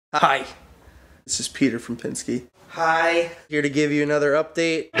Hi, this is Peter from Pinsky. Hi, here to give you another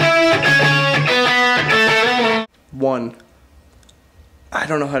update. 1. I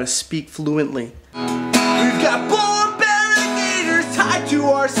don't know how to speak fluently. We've got 4 barricators tied to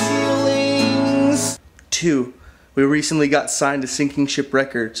our ceilings. 2. We recently got signed to Sinking Ship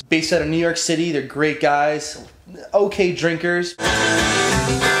Records. Based out of New York City, they're great guys, okay drinkers.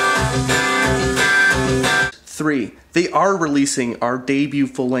 3. They are releasing our debut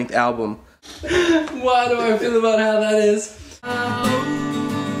full-length album. Why do I feel about how that is?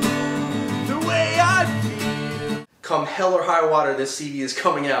 The way I feel. Come hell or high water, this CD is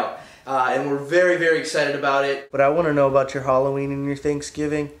coming out. And we're very, very excited about it. But I want to know about your Halloween and your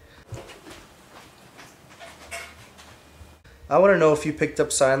Thanksgiving. I want to know if you picked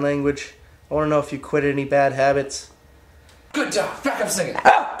up sign language. I want to know if you quit any bad habits. Good job. Back up singing.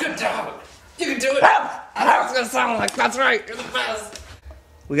 Oh, good job. You can do it. I know it's gonna sound like that's right. You're the best.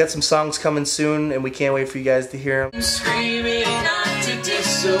 We got some songs coming soon, and we can't wait for you guys to hear them. Screaming not to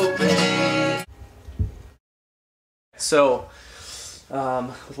disobey. So,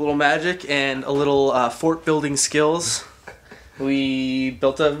 with a little magic and a little fort building skills, we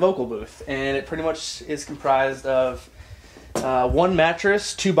built a vocal booth, and it pretty much is comprised of 1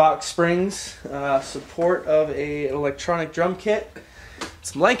 mattress, 2 box springs, support of an electronic drum kit,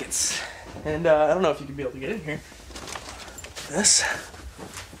 some blankets, and I don't know if you can be able to get in here. This.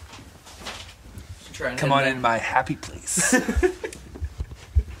 Come on in my happy place.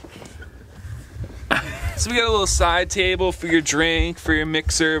 So we got a little side table for your drink, for your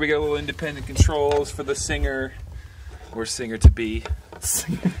mixer. We got a little independent controls for the singer, or singer-to-be,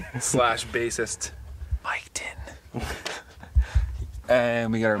 slash bassist, mic'd in.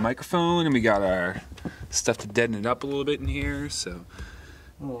 And we got our microphone, and we got our stuff to deaden it up a little bit in here. So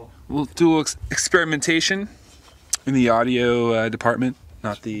we'll do a little experimentation in the audio department,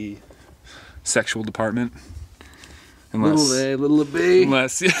 not the sexual department. Unless, Little A, B.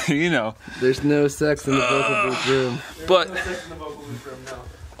 unless you know. There's no sex in the vocal booth room. But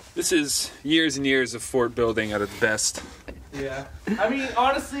this is years and years of fort building at its best. Yeah. I mean,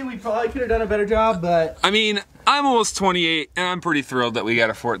 honestly, we probably could have done a better job, but... I mean, I'm almost 28, and I'm pretty thrilled that we got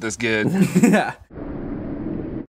a fort this good. Yeah.